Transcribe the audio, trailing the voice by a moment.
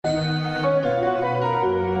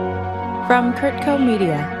From Kurtco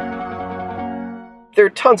Media. There are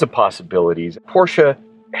tons of possibilities. Porsche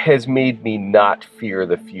has made me not fear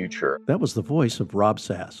the future. That was the voice of Rob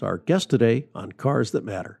Sass, our guest today on Cars That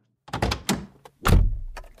Matter.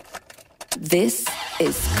 This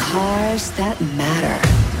is Cars That Matter.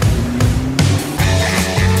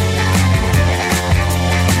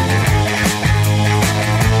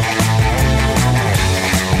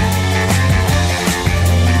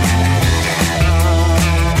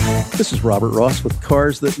 This is Robert Ross with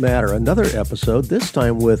Cars That Matter, another episode, this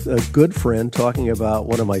time with a good friend talking about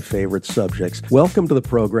one of my favorite subjects. Welcome to the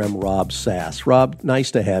program, Rob Sass. Rob, nice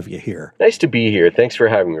to have you here. Nice to be here. Thanks for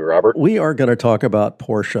having me, Robert. We are going to talk about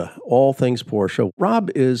Porsche, all things Porsche. Rob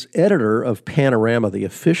is editor of Panorama, the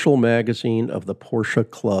official magazine of the Porsche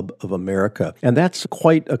Club of America. And that's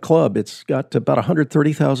quite a club. It's got about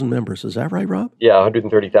 130,000 members. Is that right, Rob? Yeah,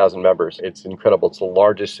 130,000 members. It's incredible. It's the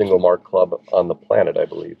largest single-mark club on the planet, I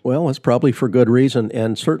believe. Well, it's probably for good reason,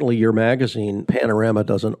 and certainly your magazine, Panorama,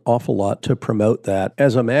 does an awful lot to promote that.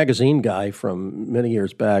 As a magazine guy from many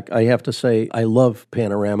years back, I have to say I love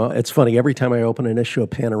Panorama. It's funny, every time I open an issue of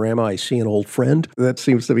Panorama, I see an old friend. That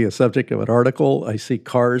seems to be a subject of an article. I see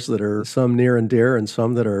cars that are some near and dear and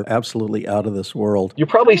some that are absolutely out of this world. You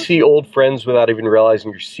probably see old friends without even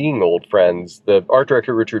realizing you're seeing old friends. The art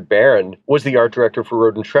director, Richard Barron, was the art director for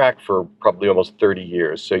Road and Track for probably almost 30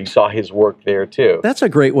 years, so you saw his work there too. That's a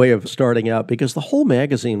great way of starting out, because the whole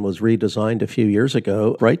magazine was redesigned a few years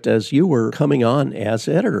ago, right as you were coming on as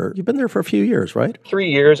editor. You've been there for a few years, right?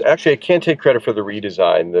 3 years. Actually, I can't take credit for the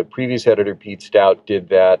redesign. The previous editor, Pete Stout, did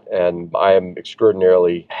that, and I am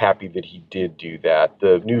extraordinarily happy that he did do that.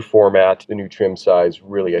 The new format, the new trim size,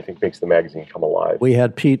 really, I think, makes the magazine come alive. We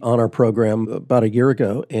had Pete on our program about a year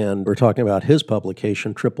ago, and we're talking about his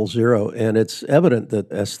publication, 000, and it's evident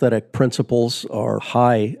that aesthetic principles are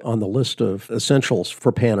high on the list of essentials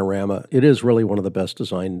for Panorama. It is really one of the best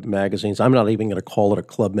designed magazines. I'm not even going to call it a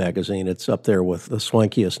club magazine. It's up there with the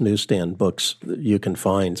swankiest newsstand books that you can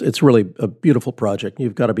find. It's really a beautiful project.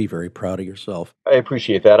 You've got to be very proud of yourself. I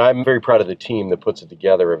appreciate that. I'm very proud of the team that puts it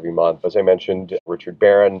together every month. As I mentioned, Richard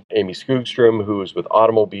Barron, Amy Skoogstrom, who was with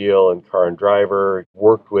Automobile and Car and Driver,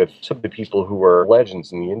 worked with some of the people who were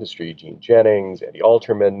legends in the industry, Gene Jennings, Eddie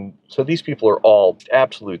Alterman. So these people are all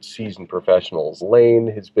absolute seasoned professionals.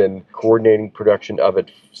 Lane has been coordinating production of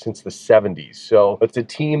it since the 70s. So it's a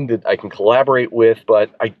team that I can collaborate with,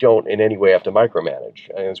 but I don't in any way have to micromanage.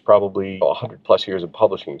 And it's probably 100 plus years of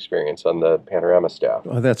publishing experience on the Panorama staff.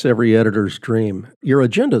 Oh, that's every editor's dream. Your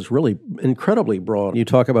agenda is really incredibly broad. You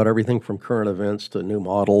talk about everything from current events to new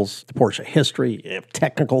models, to Porsche history. You have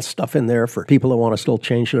technical stuff in there for people that want to still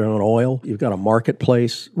change their own oil. You've got a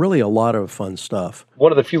marketplace, really a lot of fun stuff.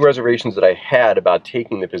 One of the few reservations that I had about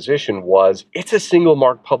taking the position was it's a single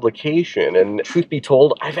mark publication. And truth be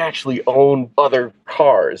told, I've actually owned other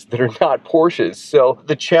cars that are not Porsches. So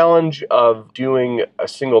the challenge of doing a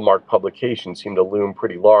single mark publication seemed to loom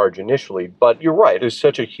pretty large initially. But you're right, there's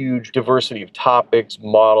such a huge diversity of topics,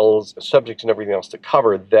 models, subjects, and everything else to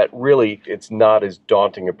cover that really it's not as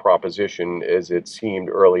daunting a proposition as it seemed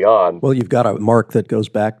early on. Well, you've got a mark that goes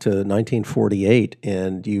back to 1948,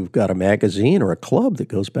 and you've got a magazine or a club that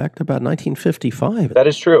goes back to about 1955. That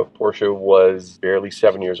is true. Porsche was barely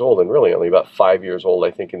 7 years old and really only about 5 years old,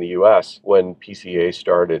 I think, in the U.S. when PCA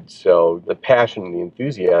started. So the passion and the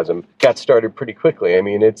enthusiasm got started pretty quickly. I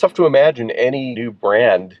mean, it's tough to imagine any new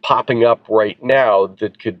brand popping up right now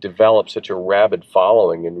that could develop such a rabid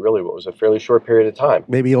following in really what was a fairly short period of time.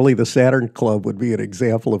 Maybe only the Saturn Club would be an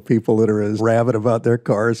example of people that are as rabid about their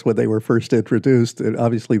cars when they were first introduced. And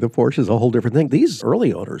obviously, the Porsche is a whole different thing. These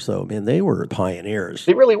early owners, though, man, they were pioneers.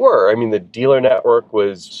 They really were. I mean, the dealer network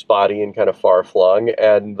was spotty and kind of far-flung,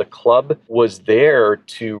 and the club was there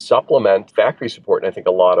to supplement factory support in, I think,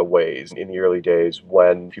 a lot of ways. In the early days,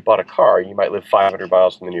 when if you bought a car, you might live 500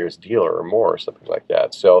 miles from the nearest dealer or more, or something like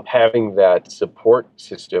that. So having that support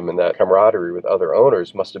system and that camaraderie with other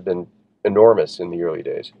owners must have been enormous in the early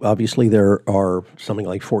days. Obviously, there are something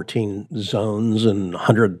like 14 zones and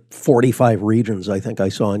 145 regions, I think I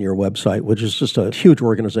saw on your website, which is just a huge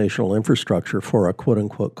organizational infrastructure for a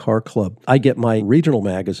quote-unquote car club. I get my regional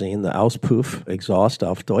magazine, the Auspuff, Exhaust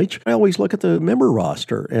auf Deutsch. I always look at the member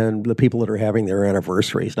roster and the people that are having their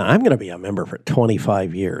anniversaries. Now, I'm going to be a member for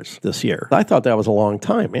 25 years this year. I thought that was a long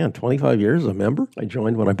time. Man, 25 years as a member? I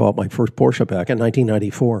joined when I bought my first Porsche back in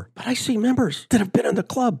 1994. But I see members that have been in the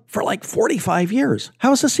club for like 45 years.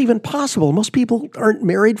 How is this even possible? Most people aren't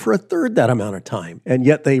married for a third that amount of time, and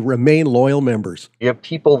yet they remain loyal members. You have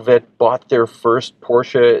people that bought their first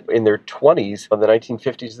Porsche in their 20s in the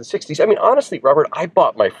 1950s and 60s. I mean, honestly, Robert, I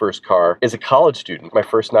bought my first car as a college student, my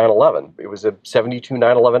first 911. It was a 72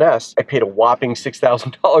 911S. I paid a whopping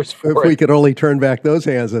 $6,000 for it. If we could only turn back those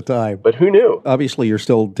hands of time. But who knew? Obviously, you're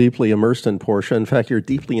still deeply immersed in Porsche. In fact, you're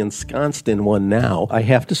deeply ensconced in one now. I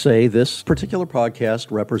have to say, this particular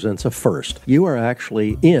podcast represents a first. You are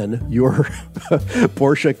actually in your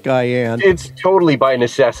Porsche Cayenne. It's totally by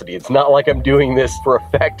necessity. It's not like I'm doing this for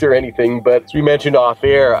effect or anything, but as we mentioned off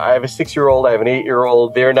air, I have a 6-year-old, I have an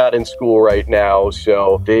 8-year-old. They're not in school right now,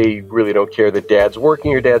 so they really don't care that dad's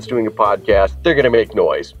working or dad's doing a podcast. They're going to make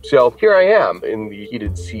noise. So here I am in the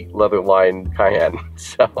heated seat, leather-lined Cayenne.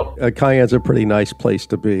 Cayenne's a pretty nice place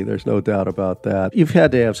to be. There's no doubt about that. You've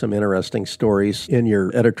had to have some interesting stories in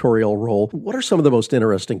your editorial role. What are some of the most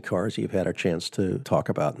interesting cars you've had a chance to talk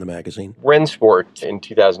about in the magazine? Rennsport in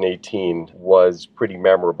 2018 was pretty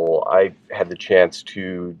memorable. I had the chance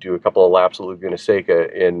to do a couple of laps at Laguna Seca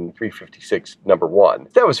in 356 number 1.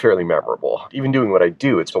 That was fairly memorable. Even doing what I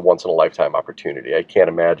do, it's a once-in-a-lifetime opportunity. I can't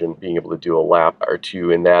imagine being able to do a lap or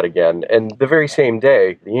two in that again. And the very same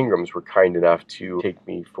day, the Ingrams were kind enough to take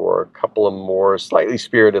me for a couple of more slightly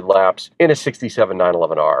spirited laps in a 67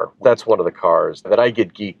 911R. That's one of the cars that I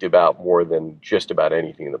get geeked about more than just about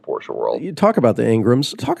anything in the Porsche world. You talk about the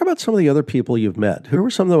Ingrams. Talk about some of the other people you've met. Who were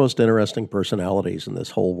some of the most interesting personalities in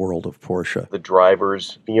this whole world of Porsche? The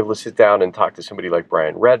drivers, being able to sit down and talk to somebody like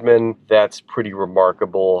Brian Redman, that's pretty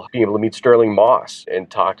remarkable. Being able to meet Sterling Moss and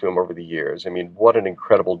talk to him over the years. I mean, what an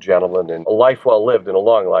incredible gentleman and a life well lived and a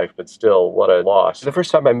long life, but still, what a loss. The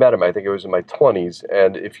first time I met him, I think it was in my 20s,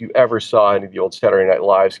 and if you ever saw any of the old Saturday Night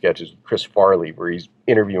Live sketches with Chris Farley, where he's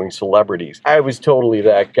interviewing celebrities, I was totally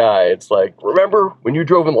that guy. It's like, remember when you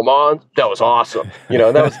drove in Le Mans? That was awesome. You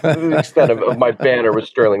know, that was the extent of my banter with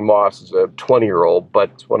Sterling Moss as a 20-year-old.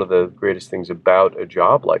 But it's one of the greatest things about a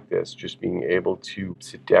job like this, just being able to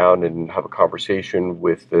sit down and have a conversation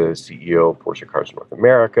with the CEO of Porsche Cars North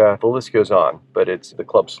America. The list goes on, but it's the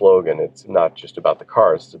club slogan. It's not just about the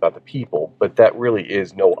cars, it's about the people. But that really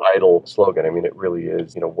is no idle slogan. I mean, it really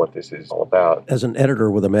is, what this is all about. As an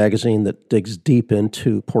editor with a magazine that digs deep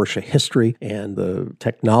into Porsche history and the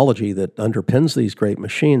technology that underpins these great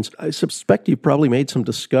machines, I suspect you've probably made some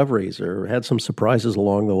discoveries or had some surprises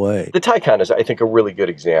along the way. The Taycan is, I think, a really good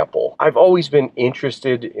example. I've always been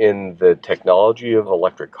interested in the technology of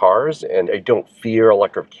electric cars, and I don't fear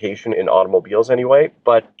electrification in automobiles anyway,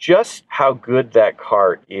 but just how good that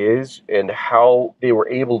car is and how they were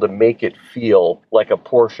able to make it feel like a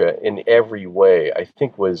Porsche in every way, I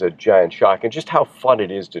think was a giant shock, and just how fun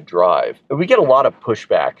it is to drive. And we get a lot of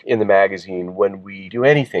pushback in the magazine when we do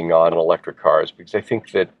anything on electric cars, because I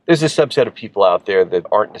think that there's a subset of people out there that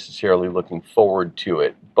aren't necessarily looking forward to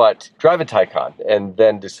it. But drive a Taycan and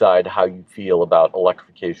then decide how you feel about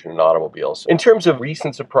electrification in automobiles. In terms of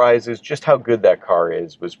recent surprises, just how good that car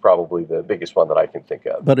is was probably the biggest one that I can think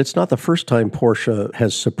of. But it's not the first time Porsche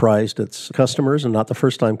has surprised its customers, and not the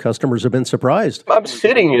first time customers have been surprised. I'm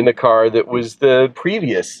sitting in the car that was the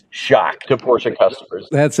previous shock to Porsche customers.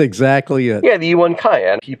 That's exactly it. Yeah, the E1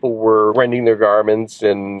 Cayenne. People were rending their garments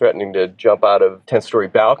and threatening to jump out of 10-story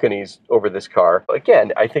balconies over this car.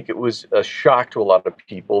 Again, I think it was a shock to a lot of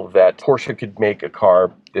people that Porsche could make a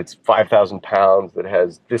car that's 5,000 pounds, that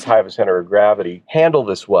has this high of a center of gravity, handle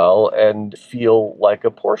this well and feel like a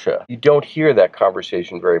Porsche. You don't hear that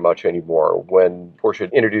conversation very much anymore when Porsche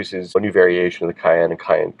introduces a new variation of the Cayenne and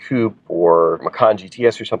Cayenne Coupe or Macan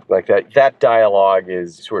GTS or something like that. That dialogue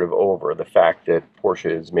is sort of over, the fact that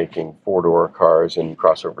Porsche is making four-door cars and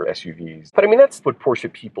crossover SUVs. But I mean, that's what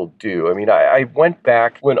Porsche people do. I mean, I went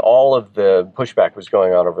back when all of the pushback was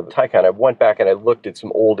going on over the Taycan. I went back and I looked at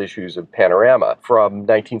some old issues of Panorama from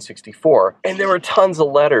 1964, and there were tons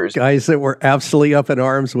of letters. Guys that were absolutely up in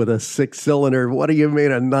arms with a six-cylinder. What do you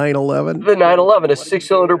mean, a 911? The 911, a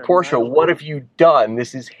six-cylinder Porsche. What have you done?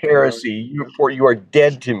 This is heresy. You are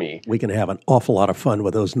dead to me. We can have an awful lot of fun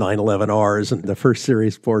with those 911Rs and the first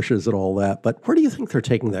series Porsches and all that, but where do you think they're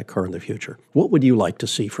taking that car in the future? What would you like to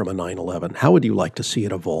see from a 911? How would you like to see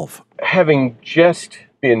it evolve? Having just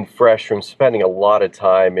been fresh from spending a lot of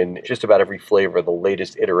time in just about every flavor of the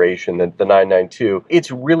latest iteration, the 992,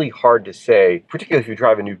 it's really hard to say, particularly if you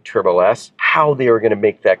drive a new Turbo S, how they are going to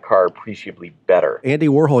make that car appreciably better. Andy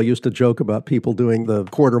Warhol used to joke about people doing the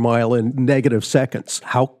quarter mile in negative seconds.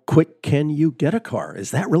 How quick can you get a car?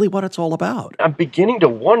 Is that really what it's all about? I'm beginning to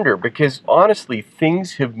wonder because honestly,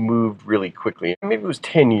 things have moved really quickly. Maybe it was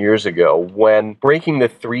 10 years ago when breaking the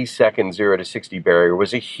 3-second 0 to 60 barrier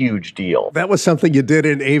was a huge deal. That was something you did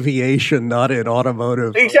in aviation, not in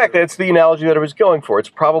automotive. Exactly. That's the analogy that I was going for. It's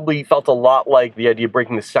probably felt a lot like the idea of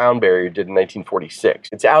breaking the sound barrier did in 1946.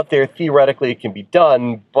 It's out there. Theoretically, it can be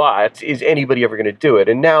done, but is anybody ever going to do it?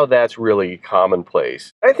 And now that's really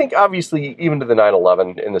commonplace. I think, obviously, even to the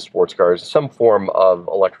 911 in the sports cars, some form of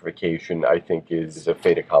electrification, I think, is a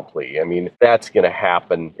fait accompli. I mean, that's going to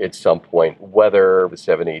happen at some point. Whether the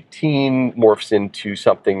 718 morphs into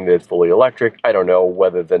something that's fully electric, I don't know.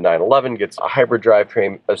 Whether the 911 gets a hybrid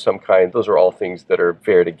drivetrain of some kind, those are all things that are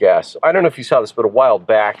fair to guess. I don't know if you saw this, but a while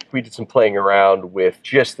back, we did some playing around with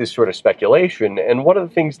just this sort of speculation. And one of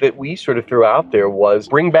the things that we sort of threw out there was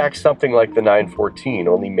bring back something like the 914,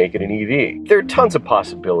 only make it an EV. There are tons of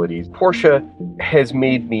possibilities. Porsche has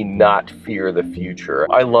made me not fear the future.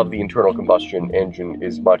 I love the internal combustion engine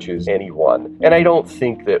as much as anyone. And I don't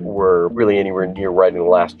think that we're really anywhere near writing the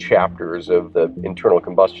last chapters of the internal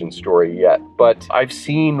combustion story yet. But I've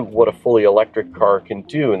seen what a fully electric car can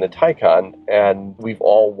do in the Taycan, and we've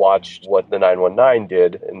all watched what the 919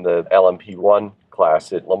 did in the LMP1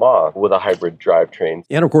 class at Le Mans with a hybrid drivetrain.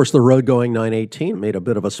 And of course, the road-going 918 made a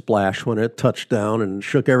bit of a splash when it touched down and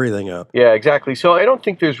shook everything up. Yeah, exactly. So I don't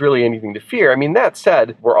think there's really anything to fear. I mean, that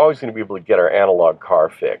said, we're always going to be able to get our analog car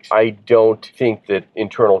fix. I don't think that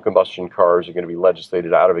internal combustion cars are going to be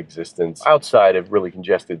legislated out of existence outside of really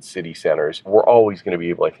congested city centers. We're always going to be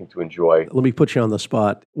able, I think, to enjoy. Let me put you on the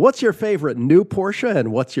spot. What's your favorite new Porsche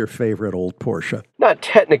and what's your favorite old Porsche? Not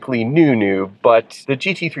technically new, but the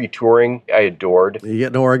GT3 Touring I adored. You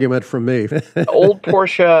get no argument from me. Old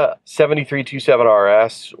Porsche 7327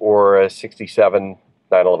 RS or a 67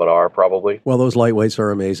 911R probably. Well, those lightweights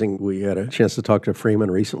are amazing. We had a chance to talk to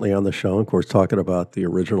Freeman recently on the show, of course, talking about the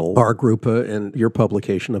original R Group, and your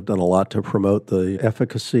publication have done a lot to promote the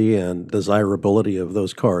efficacy and desirability of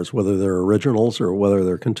those cars, whether they're originals or whether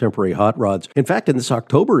they're contemporary hot rods. In fact, in this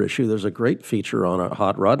October issue, there's a great feature on a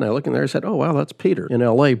hot rod, and I looked in there and said, oh, wow, that's Peter. In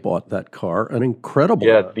L.A. bought that car, an incredible.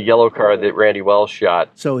 Yeah, the yellow car that Randy Wells shot.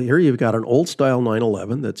 So here you've got an old-style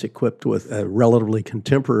 911 that's equipped with a relatively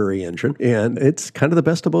contemporary engine, and it's kind of the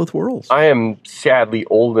best of both worlds. I am sadly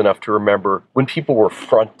old enough to remember when people were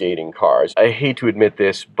front dating cars. I hate to admit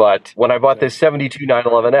this, but when I bought this 72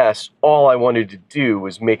 911S, all I wanted to do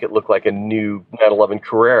was make it look like a new 911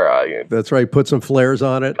 Carrera. That's right. Put some flares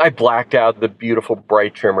on it. I blacked out the beautiful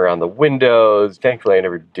bright trim around the windows. Thankfully, I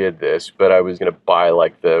never did this, but I was going to buy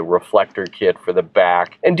like the reflector kit for the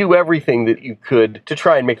back and do everything that you could to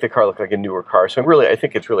try and make the car look like a newer car. So I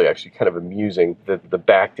think it's really actually kind of amusing that the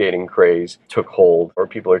backdating craze took hold, or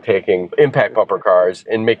people are taking impact bumper cars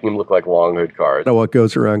and making them look like long hood cars. What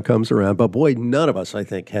goes around comes around. But boy, none of us, I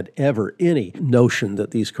think, had ever any notion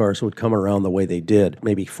that these cars would come around the way they did.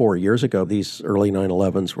 Maybe 4 years ago, these early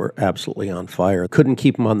 911s were absolutely on fire. Couldn't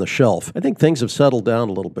keep them on the shelf. I think things have settled down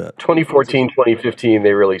a little bit. 2014, 2015,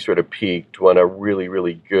 they really sort of peaked when a really,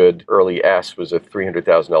 really good early S was a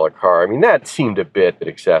 $300,000 car. I mean, that seemed a bit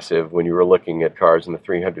excessive when you were looking at cars in the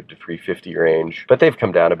 300 to 350 range, but they've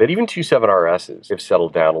come down a bit. Even 27 RSs have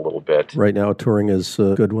settled down a little bit. Right now, a Touring is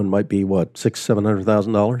a good one, might be what,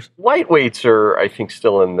 $600,000-$700,000? Lightweights are, I think,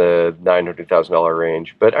 still in the $900,000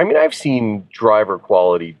 range, but I mean, I've seen driver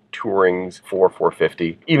quality Tourings for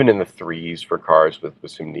 $450, even in the threes for cars with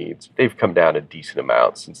some needs. They've come down a decent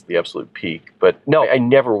amount since the absolute peak. But no, I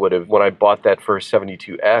never would have, when I bought that first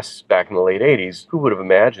 72S back in the late 80s, who would have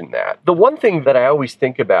imagined that? The one thing that I always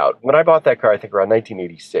think about, when I bought that car, I think around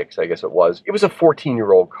 1986, I guess it was a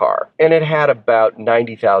 14-year-old car, and it had about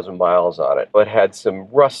 90,000 miles on it. It had some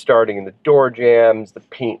rust starting in the door jambs, the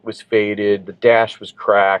paint was faded, the dash was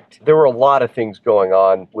cracked. There were a lot of things going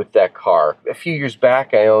on with that car. A few years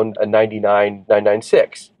back, I owned a 99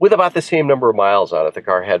 996 with about the same number of miles on it. The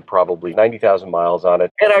car had probably 90,000 miles on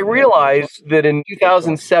it. And I realized that in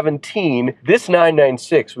 2017, this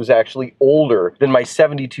 996 was actually older than my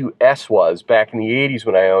 72S was back in the 80s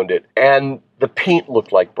when I owned it. And the paint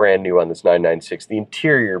looked like brand new on this 996. The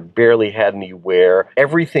interior barely had any wear.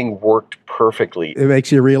 Everything worked perfectly. It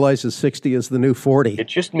makes you realize that 60 is the new 40. It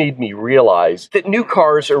just made me realize that new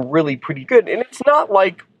cars are really pretty good. And it's not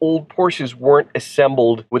like old Porsches weren't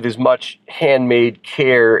assembled with as much handmade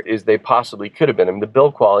care as they possibly could have been. I mean, the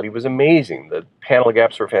build quality was amazing. The panel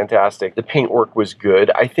gaps were fantastic. The paintwork was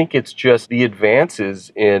good. I think it's just the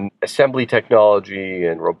advances in assembly technology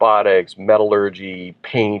and robotics, metallurgy,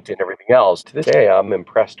 paint, and everything else. To this day, I'm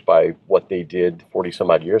impressed by what they did 40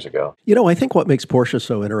 some odd years ago. I think what makes Porsche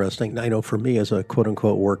so interesting, I know for me as a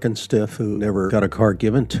quote-unquote working stiff who never got a car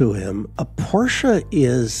given to him, a Porsche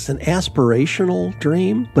is an aspirational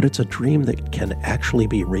dream, but it's a dream that can actually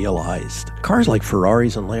be realized. Cars like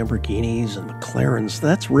Ferraris and Lamborghinis and McLarens,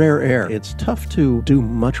 that's rare air. It's tough to do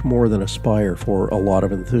much more than aspire for a lot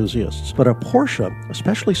of enthusiasts. But a Porsche,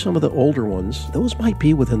 especially some of the older ones, those might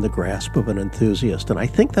be within the grasp of an enthusiast. And I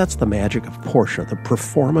think that's the magic of Porsche. The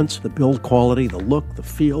performance, the build quality, the look, the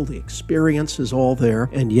feel, the experience is all there.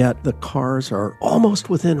 And yet the cars are almost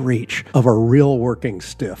within reach of a real working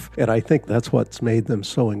stiff. And I think that's what's made them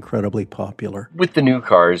so incredibly popular. With the new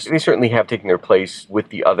cars, they certainly have taken their place with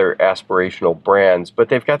the other aspirational brands, but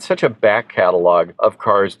they've got such a back catalog of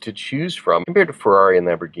cars to choose from compared to Ferrari and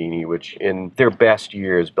Lamborghini, which in their best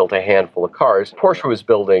years built a handful of cars. Porsche was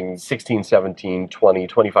building 16, 17, 20,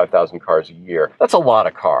 25,000 cars a year. That's a lot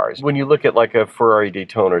of cars. When you look at like a Ferrari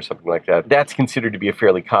Daytona or something like that, that's considered to be a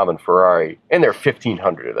fairly common Ferrari, and there are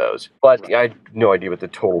 1,500 of those. But I have no idea what the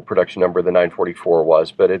total production number of the 944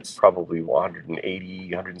 was, but it's probably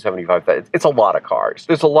 180, 175. It's a lot of cars.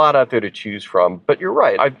 There's a lot out there to choose from, but you're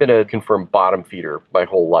right. I've been a confirmed bottom feeder my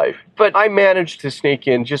whole life. But I managed to sneak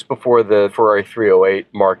in just before the Ferrari 308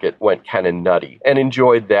 market went kind of nutty and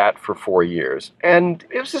enjoyed that for 4 years. And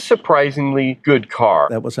it was a surprisingly good car.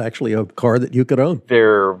 That was actually a car that you could own.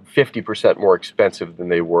 They're 50% more expensive than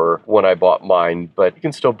they were when I bought mine, but you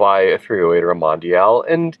can still buy a 308 or a Mondial,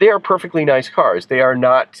 and they are perfectly nice cars. They are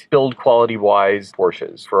not build quality-wise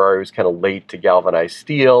Porsches. Ferrari was kind of late to galvanize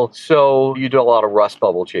steel, so you do a lot of rust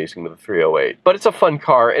bubble chasing with the 308. But it's a fun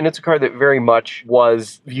car, and it's a car that very much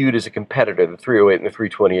was viewed as a competitor, the 308 and the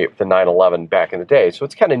 328 with the 911 back in the day. So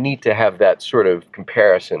it's kind of neat to have that sort of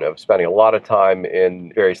comparison of spending a lot of time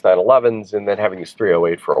in various 911s and then having this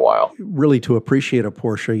 308 for a while. Really, to appreciate a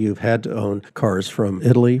Porsche, you've had to own cars from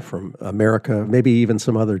Italy, from America, maybe even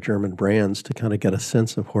some other German brands to kind of get a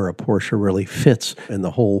sense of where a Porsche really fits in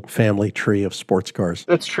the whole family tree of sports cars.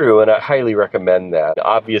 That's true, and I highly recommend that.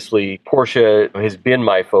 Obviously, Porsche has been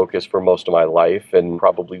my focus for most of my life and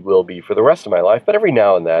probably will be for the rest of my life, but every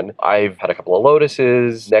now and then I've had a couple of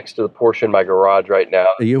Lotuses next to the Porsche in my garage right now.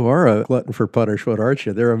 You are a glutton for punishment, aren't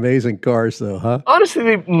you? They're amazing cars, though, huh?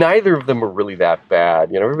 Honestly, neither of them are really that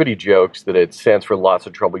bad. Everybody jokes that it stands for lots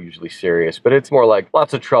of trouble, usually serious, but it's more like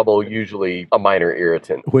lots of trouble, usually a minor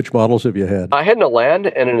irritant. Which models have you had? I had an Elan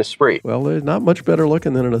and an Esprit. Well, they're not much better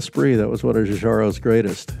looking than an Esprit. That was one of Giugiaro's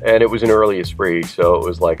greatest. And it was an early Esprit, so it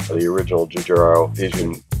was like the original Giugiaro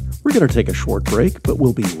Vision. We're going to take a short break, but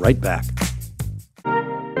we'll be right back.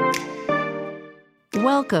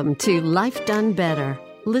 Welcome to Life Done Better.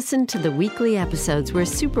 Listen to the weekly episodes where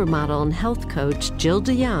supermodel and health coach Jill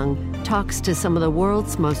DeYoung talks to some of the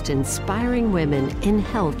world's most inspiring women in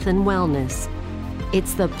health and wellness.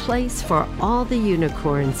 It's the place for all the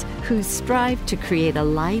unicorns who strive to create a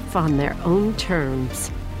life on their own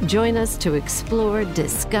terms. Join us to explore,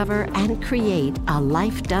 discover, and create a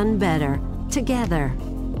life done better together.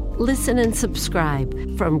 Listen and subscribe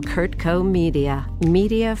from Kurtco Media.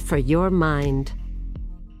 Media for your mind.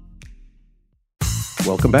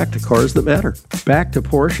 Welcome back to Cars That Matter. Back to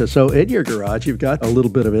Porsche. So in your garage, you've got a little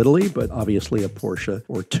bit of Italy, but obviously a Porsche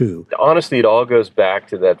or two. Honestly, it all goes back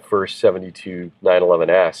to that first 72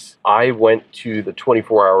 911S. I went to the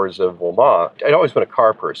 24 Hours of Le Mans. I'd always been a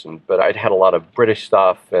car person, but I'd had a lot of British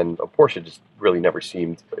stuff, and a Porsche just really never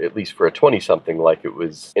seemed, at least for a 20-something, like it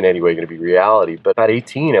was in any way going to be reality. But at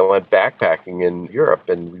 18, I went backpacking in Europe,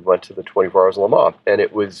 and we went to the 24 Hours of Le Mans. And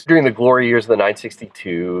it was during the glory years of the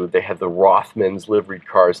 962. They had the Rothmans liveried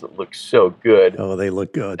cars that looked so good. Oh, they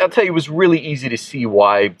look good. I'll tell you, it was really easy to see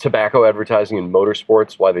why tobacco advertising in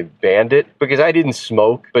motorsports, why they banned it, because I didn't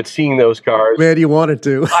smoke, but seeing those cars... Man, you wanted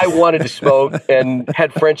to. I wanted to smoke, and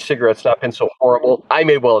had French cigarettes not been so horrible, I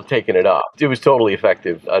may well have taken it up. It was totally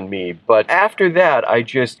effective on me. But after that, I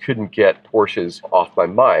just couldn't get Porsches off my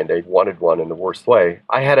mind. I wanted one in the worst way.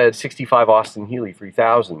 I had a 65 Austin Healey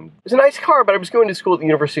 3000. It was a nice car, but I was going to school at the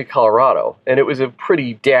University of Colorado, and it was a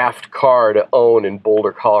pretty daft car to own in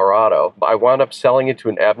Boulder, Colorado. I wound up selling it to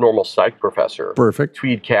an abnormal psych professor. Perfect.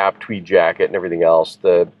 Tweed cap, tweed jacket, and everything else.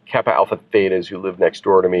 The Kappa Alpha Thetas who lived next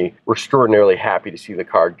door to me were extraordinarily happy to see the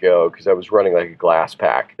car go because I was running like a glass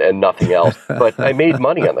pack and nothing else. But I made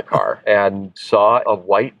money on the car and saw a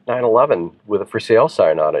white 911 with a for sale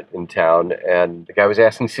sign on it in town, and the guy was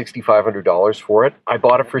asking $6,500 for it. I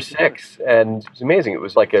bought it for $6,000, and it was amazing. It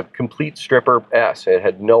was like a complete stripper S. It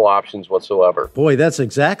had no options whatsoever. Boy, that's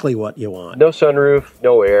exactly what you want. No sunroof,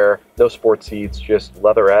 no air, no sports seats, just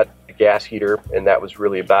leatherette, a gas heater, and that was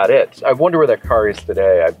really about it. I wonder where that car is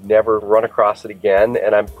today. I've never run across it again,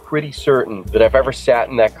 and I'm pretty certain that if I ever sat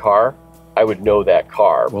in that car, I would know that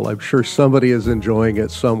car. Well, I'm sure somebody is enjoying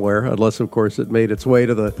it somewhere, unless, of course, it made its way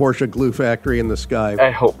to the Porsche glue factory in the sky.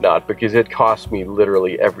 I hope not, because it cost me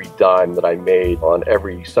literally every dime that I made on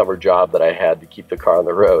every summer job that I had to keep the car on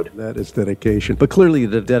the road. That is dedication. But clearly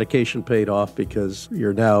the dedication paid off, because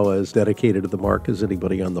you're now as dedicated to the mark as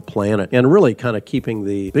anybody on the planet, and really kind of keeping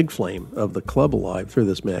the big flame of the club alive through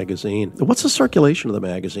this magazine. What's the circulation of the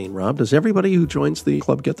magazine, Rob? Does everybody who joins the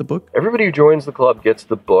club get the book? Everybody who joins the club gets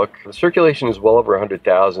the book. The circulation is well over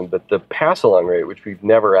 100,000, but the pass-along rate, which we've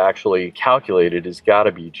never actually calculated, has got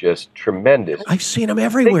to be just tremendous. I've seen them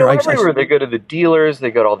everywhere. They go everywhere. They go to the dealers,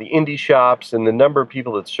 they go to all the indie shops, and the number of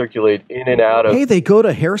people that circulate in and out of... Hey, they go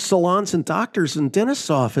to hair salons and doctors and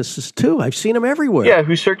dentists' offices, too. I've seen them everywhere. Yeah,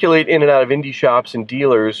 who circulate in and out of indie shops and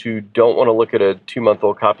dealers who don't want to look at a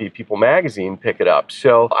 2-month-old copy of People magazine, pick it up.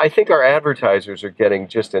 So I think our advertisers are getting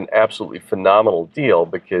just an absolutely phenomenal deal,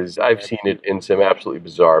 because I've seen it in some absolutely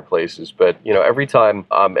bizarre places. But, every time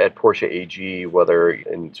I'm at Porsche AG, whether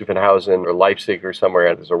in Zuffenhausen or Leipzig or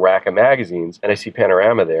somewhere, there's a rack of magazines, and I see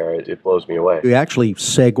Panorama there, it blows me away. You actually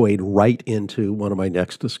segued right into one of my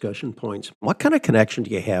next discussion points. What kind of connection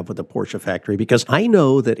do you have with the Porsche factory? Because I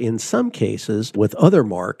know that in some cases, with other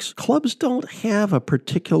marques, clubs don't have a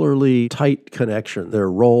particularly tight connection.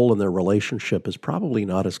 Their role and their relationship is probably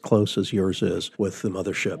not as close as yours is with the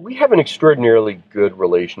mothership. We have an extraordinarily good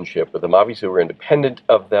relationship with them. Obviously, we're independent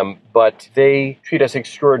of them, but they treat us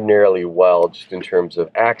extraordinarily well just in terms of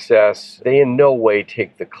access. They in no way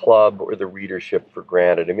take the club or the readership for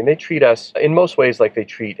granted. I mean, they treat us in most ways like they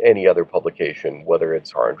treat any other publication, whether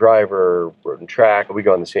it's Car and Driver, Road and Track. We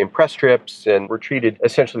go on the same press trips, and we're treated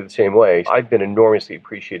essentially the same way. I've been enormously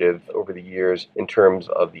appreciative over the years in terms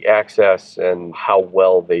of the access and how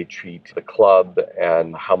well they treat the club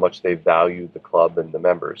and how much they value the club and the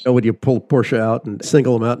members. So when you pull Porsche out and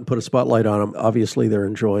single them out and put a spotlight on them, obviously they're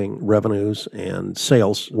enjoying revenues and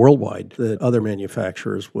sales worldwide that other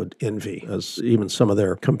manufacturers would envy, as even some of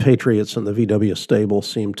their compatriots in the VW stable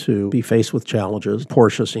seem to be faced with challenges.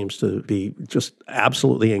 Porsche seems to be just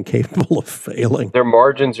absolutely incapable of failing. Their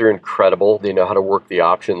margins are incredible. They know how to work the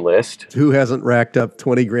option list. Who hasn't racked up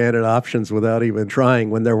 20 grand in options without even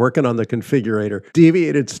trying when they're working on the configurator?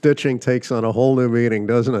 Deviated stitching takes on a whole new meaning,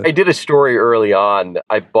 doesn't it? I did a story early on.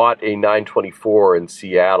 I bought a 924 in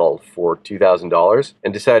Seattle for $2,000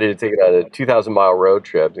 and decided to take it on a 2,000-mile road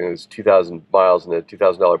trip. It was 2,000 miles in a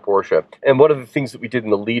 $2,000 Porsche. And one of the things that we did in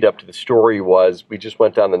the lead up to the story was we just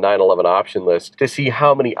went down the 911 option list to see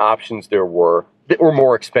how many options there were that were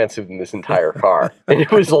more expensive than this entire car. And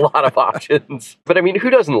it was a lot of options. But I mean, who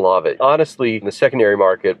doesn't love it? Honestly, in the secondary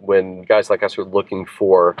market, when guys like us are looking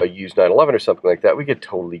for a used 911 or something like that, we get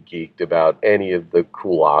totally geeked about any of the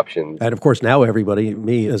cool options. And of course, now everybody,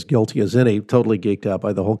 me as guilty as any, totally geeked out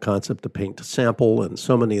by the whole concept of paint to sample and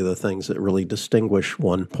so many of the things that really distinguish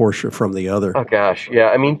one Porsche from the other. Oh gosh, yeah.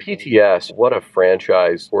 I mean, PTS, what a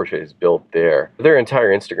franchise Porsche has built there. Their entire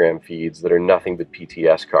Instagram feeds that are nothing but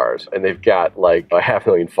PTS cars. And they've got like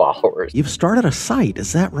 500,000 followers. You've started a site,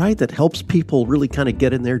 is that right? That helps people really kind of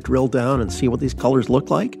get in there, drill down, and see what these colors look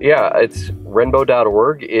like? Yeah, it's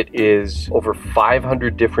renbo.org. It is over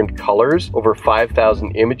 500 different colors, over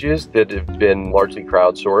 5,000 images that have been largely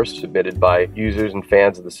crowdsourced, submitted by users and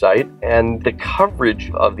fans of the site. And the coverage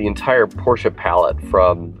of the entire Porsche palette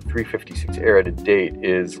from 356 era to date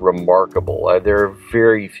is remarkable. There are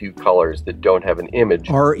very few colors that don't have an image.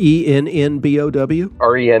 RENNBOW?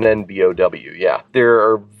 RENNBOW, yeah. There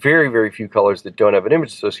are very, very few colors that don't have an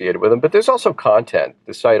image associated with them, but there's also content.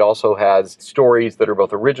 The site also has stories that are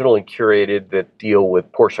both original and curated that deal with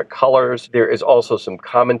Porsche colors. There is also some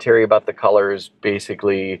commentary about the colors.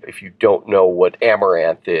 Basically, if you don't know what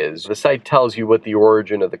amaranth is, the site tells you what the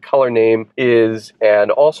origin of the color name is, and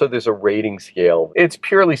also there's a rating scale. It's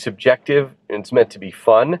purely subjective. It's meant to be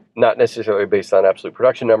fun, not necessarily based on absolute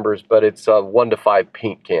production numbers, but it's a 1 to 5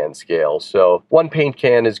 paint can scale. So 1 paint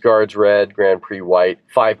can is Guards Red, Grand Prix White.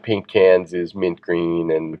 5 paint cans is Mint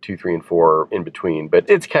Green, and 2, 3, and 4 in between. But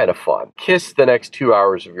it's kind of fun. Kiss the next 2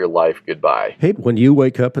 hours of your life goodbye. by. Hey, when you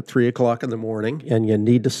wake up at 3 o'clock in the morning and you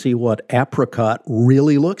need to see what apricot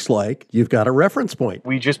really looks like, you've got a reference point.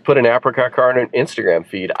 We just put an apricot car on an Instagram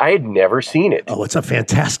feed. I had never seen it. Oh, it's a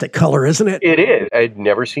fantastic color, isn't it? It is. I'd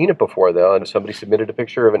never seen it before, though, and somebody submitted a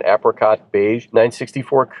picture of an apricot beige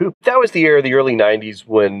 964 coupe. That was the era of the early 90s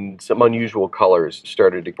when some unusual colors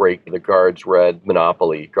started to break the Guards Red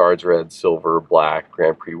monopoly. Guards Red, silver, black,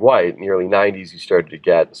 Grand Prix white. In the early 90s, you started to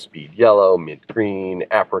get Speed Yellow, Mint Green,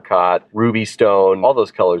 Apricot, Ruby Stone, all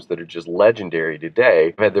those colors that are just legendary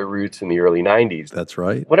today had their roots in the early 90s. That's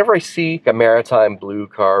right. Whenever I see a Maritime Blue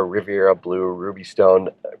car, Riviera Blue, Ruby Stone,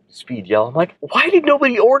 Speed Yellow, I'm like, why did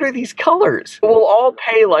nobody order these colors? We'll all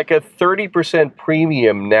pay like a 30%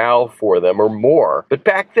 premium now for them or more. But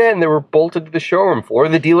back then, they were bolted to the showroom floor.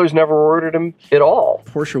 The dealers never ordered them at all.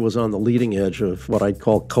 Porsche was on the leading edge of what I'd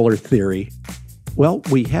call color theory. Well,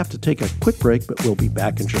 we have to take a quick break, but we'll be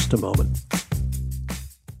back in just a moment.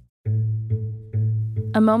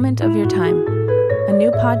 A Moment of Your Time, a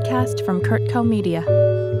new podcast from Kurtco Media.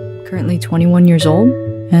 Currently 21 years old,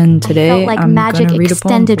 and today I felt like I'm magic gonna read a poem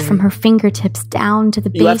extended for from you. her fingertips down to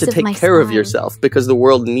the You have base to of my take care of spine. yourself because the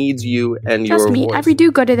world needs you and your Trust me, voice. every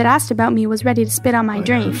do-gooder that asked about me was ready to spit on my Her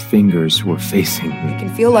dream. fingers were facing me. You can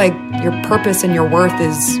feel like your purpose and your worth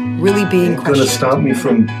is really being It's questioned. gonna stop me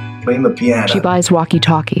from playing the piano. She buys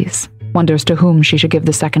walkie-talkies, wonders to whom she should give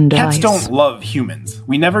the second Cats dice. don't love humans.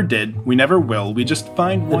 We never did. We never will. We just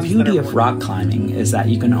find The ones beauty that are of rock climbing is that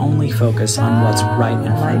you can only focus on what's right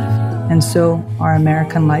in life. And so our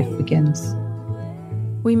American life begins.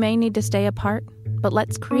 We may need to stay apart, but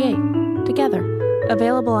let's create together.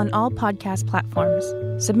 Available on all podcast platforms.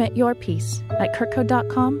 Submit your piece at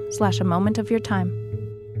kurtco.com/a moment of your time.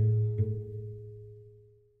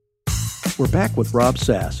 We're back with Rob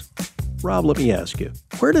Sass. Rob, let me ask you,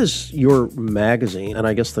 where does your magazine, and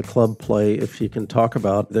I guess the club play, if you can talk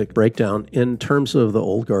about the breakdown in terms of the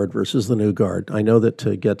old guard versus the new guard? I know that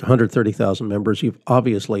to get 130,000 members, you've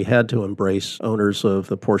obviously had to embrace owners of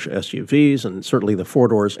the Porsche SUVs and certainly the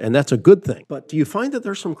four-doors, and that's a good thing. But do you find that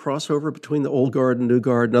there's some crossover between the old guard and new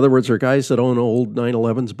guard? In other words, are guys that own old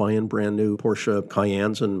 911s buying brand new Porsche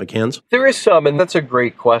Cayennes and Macans? There is some, and that's a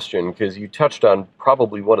great question because you touched on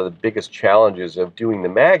probably one of the biggest challenges of doing the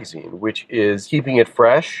magazine, which is keeping it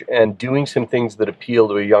fresh and doing some things that appeal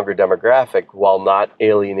to a younger demographic while not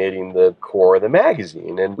alienating the core of the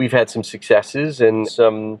magazine. And we've had some successes and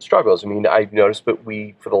some struggles. I mean, I've noticed, but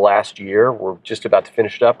for the last year, we're just about to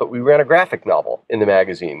finish it up, but we ran a graphic novel in the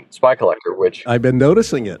magazine, Spy Collector, which... I've been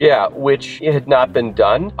noticing it. Yeah, which had not been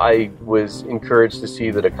done. I was encouraged to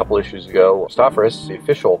see that a couple issues ago, Staffris, the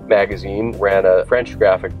official magazine, ran a French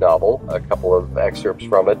graphic novel, a couple of excerpts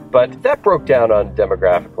from it, but that broke down on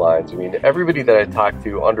demographic lines. I mean, everybody that I talked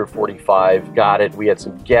to under 45 got it. We had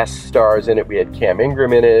some guest stars in it. We had Cam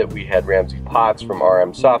Ingram in it. We had Ramsey Potts from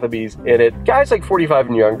RM Sotheby's in it. Guys like 45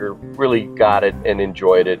 and younger really got it and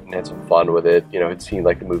enjoyed it and had some fun with it. You know, had seen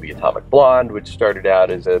like the movie Atomic Blonde, which started out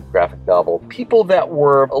as a graphic novel. People that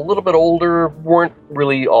were a little bit older weren't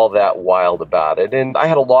really all that wild about it. And I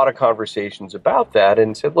had a lot of conversations about that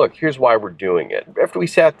and said, look, here's why we're doing it. After we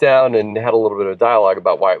sat down and had a little bit of dialogue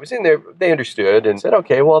about why it was in there, they understood and said,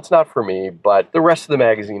 okay, well, it's not for me, but the rest of the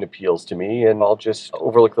magazine appeals to me, and I'll just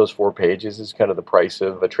overlook those 4 pages as kind of the price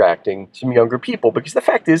of attracting some younger people, because the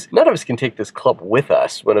fact is, none of us can take this club with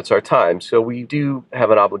us when it's our time, so we do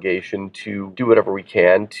have an obligation to do whatever we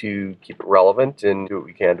can to keep it relevant and do what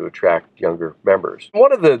we can to attract younger members.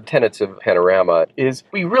 One of the tenets of Panorama is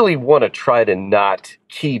we really want to try to not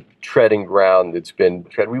keep treading ground that's been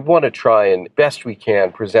tread. We want to try and best we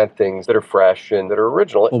can present things that are fresh and that are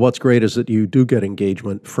original. Well, what's great is that you do get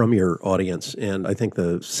engagement from your audience. And I think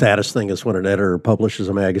the saddest thing is when an editor publishes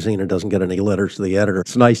a magazine and doesn't get any letters to the editor.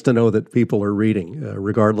 It's nice to know that people are reading,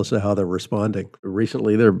 regardless of how they're responding.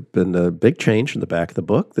 Recently, there have been a big change in the back of the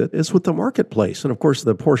book that is with the marketplace. And of course,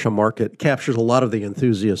 the Porsche market captures a lot of the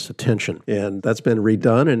enthusiasts' attention. And that's been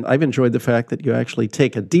redone. And I've enjoyed the fact that you actually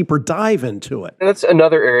take a deeper dive into it. And that's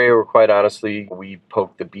another area where, quite honestly, we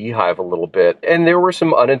poked the beehive a little bit. And there were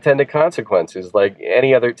some unintended consequences. Like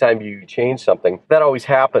any other time you change something, that always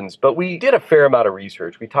happens. But we did a fair amount of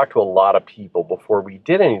research. We talked to a lot of people before we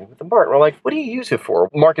did anything with the market. We're like, what do you use it for?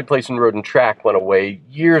 Marketplace and Road and Track went away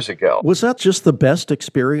years ago. Was that just the best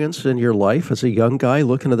experience in your life as a young guy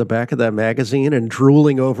looking at the back of that magazine and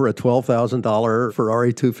drooling over a $12,000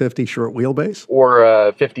 Ferrari 250 short wheelbase? Or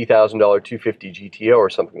a $50,000 250 GTO or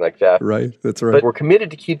something like that. Right, that's right. But we're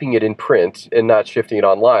committed to keep keeping it in print and not shifting it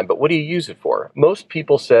online, but what do you use it for? Most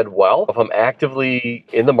people said, well, if I'm actively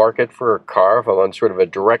in the market for a car, if I'm on sort of a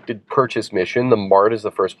directed purchase mission, the Mart is the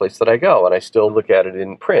first place that I go, and I still look at it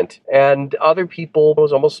in print. And other people, it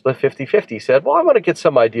was almost split 50-50, said, well, I want to get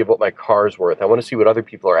some idea of what my car's worth. I want to see what other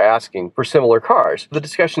people are asking for similar cars. The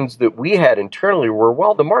discussions that we had internally were,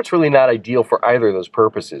 well, the Mart's really not ideal for either of those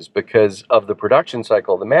purposes because of the production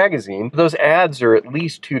cycle of the magazine. Those ads are at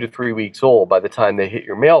least 2 to 3 weeks old by the time they hit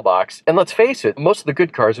your mailbox. And let's face it, most of the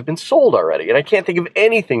good cars have been sold already. And I can't think of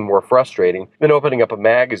anything more frustrating than opening up a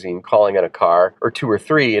magazine, calling on a car or 2 or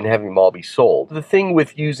 3 and having them all be sold. The thing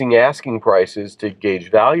with using asking prices to gauge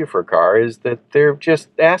value for a car is that they're just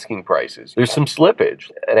asking prices. There's some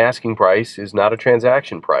slippage. An asking price is not a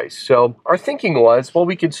transaction price. So our thinking was, well,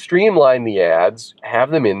 we could streamline the ads,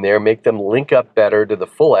 have them in there, make them link up better to the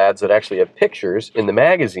full ads that actually have pictures in the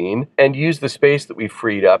magazine, and use the space that we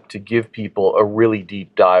freed up to give people a really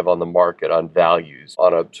deep dive on the market, on values,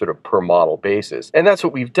 on a sort of per model basis. And that's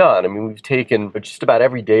what we've done. I mean, we've taken just about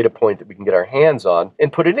every data point that we can get our hands on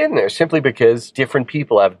and put it in there simply because different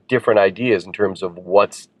people have different ideas in terms of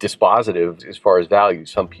what's dispositive as far as value.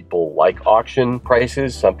 Some people like auction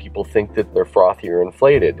prices. Some people think that they're frothy or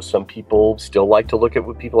inflated. Some people still like to look at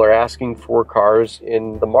what people are asking for cars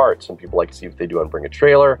in the Mart. Some people like to see what they do on Bring a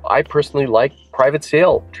Trailer. I personally like private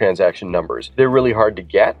sale transaction numbers. They're really hard to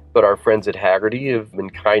get, but our friends at Hagerty have been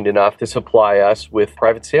kind enough to supply us with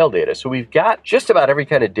private sale data. So we've got just about every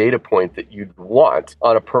kind of data point that you'd want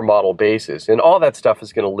on a per model basis. And all that stuff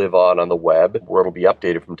is going to live on the web where it'll be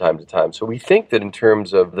updated from time to time. So we think that in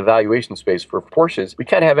terms of the valuation space for Porsches, we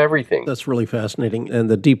kind of have everything. That's really fascinating. And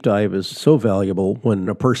the deep dive is so valuable when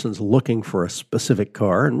a person's looking for a specific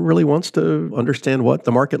car and really wants to understand what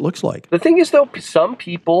the market looks like. The thing is, though, some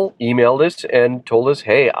people emailed us and told us,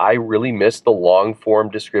 hey, I really missed the long form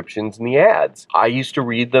descriptions in the ads. I used to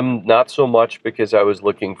read them not so much because I was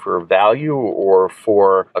looking for value or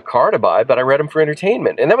for a car to buy, but I read them for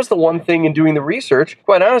entertainment. And that was the one thing in doing the research,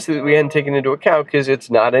 quite honestly, that we hadn't taken into account because it's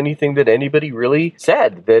not anything that anybody really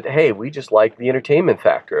said that, hey, we just like the entertainment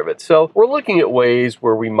factor of it. So we're looking at ways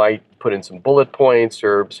where we might put in some bullet points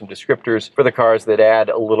or some descriptors for the cars that add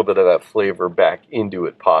a little bit of that flavor back into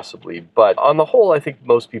it possibly. But on the whole, I think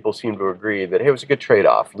most people seem to agree that, hey, it was a good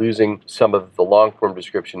trade-off, losing some of the long-form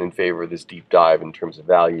description in favor of this deep dive in terms of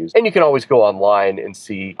values. And you can always go online and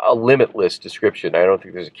see a limitless description. I don't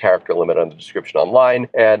think there's a character limit on the description online.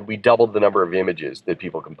 And we doubled the number of images that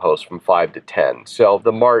people can post from 5 to 10. So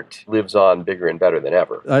the Mart lives on bigger and better than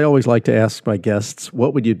ever. I always like to ask my guests,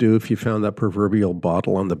 what would you do if you found that proverbial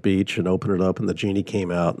bottle on the beach and opened it up and the genie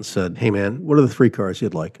came out and said, hey man, what are the 3 cars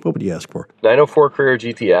you'd like? What would you ask for? 904 Carrera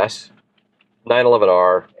GTS,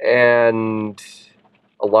 911R, and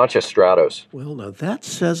a Lancia Stratos. Well, now that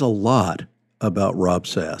says a lot about Rob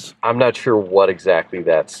Sass. I'm not sure what exactly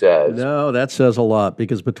that says. No, that says a lot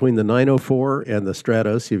because between the 904 and the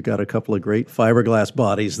Stratos, you've got a couple of great fiberglass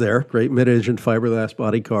bodies there, great mid-engine fiberglass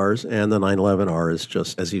body cars, and the 911R is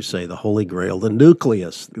just, as you say, the holy grail, the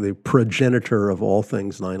nucleus, the progenitor of all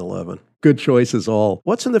things 911. Good choices all.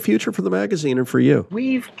 What's in the future for the magazine and for you?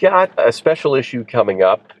 We've got a special issue coming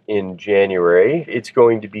up in January. It's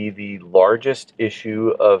going to be the largest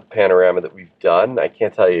issue of Panorama that we've done. I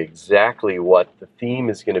can't tell you exactly what the theme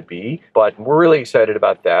is going to be, but we're really excited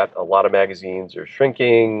about that. A lot of magazines are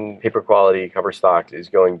shrinking, paper quality, cover stock is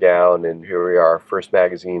going down, and here we are, our first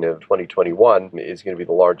magazine of 2021 is going to be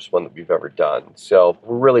the largest one that we've ever done. So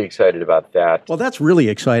we're really excited about that. Well, that's really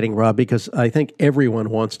exciting, Rob, because I think everyone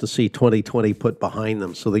wants to see 2020 put behind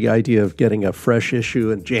them. So the idea of getting a fresh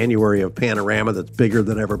issue in January of Panorama that's bigger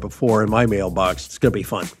than ever before in my mailbox, it's going to be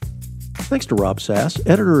fun. Thanks to Rob Sass,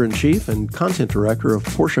 Editor-in-Chief and Content Director of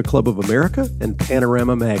Porsche Club of America and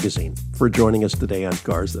Panorama Magazine, for joining us today on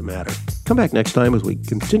Cars That Matter. Come back next time as we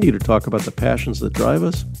continue to talk about the passions that drive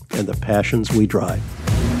us and the passions we drive.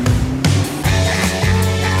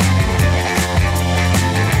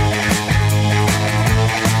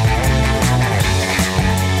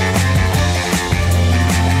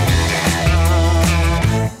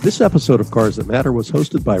 This episode of Cars That Matter was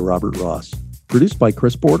hosted by Robert Ross, produced by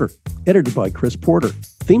Chris Porter, edited by Chris Porter,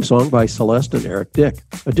 theme song by Celeste and Eric Dick,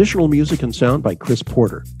 additional music and sound by Chris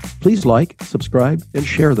Porter. Please like, subscribe, and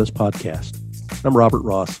share this podcast. I'm Robert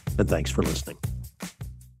Ross, and thanks for listening.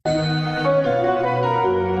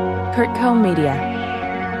 Kurtco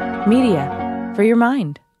Media. Media for your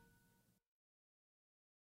mind.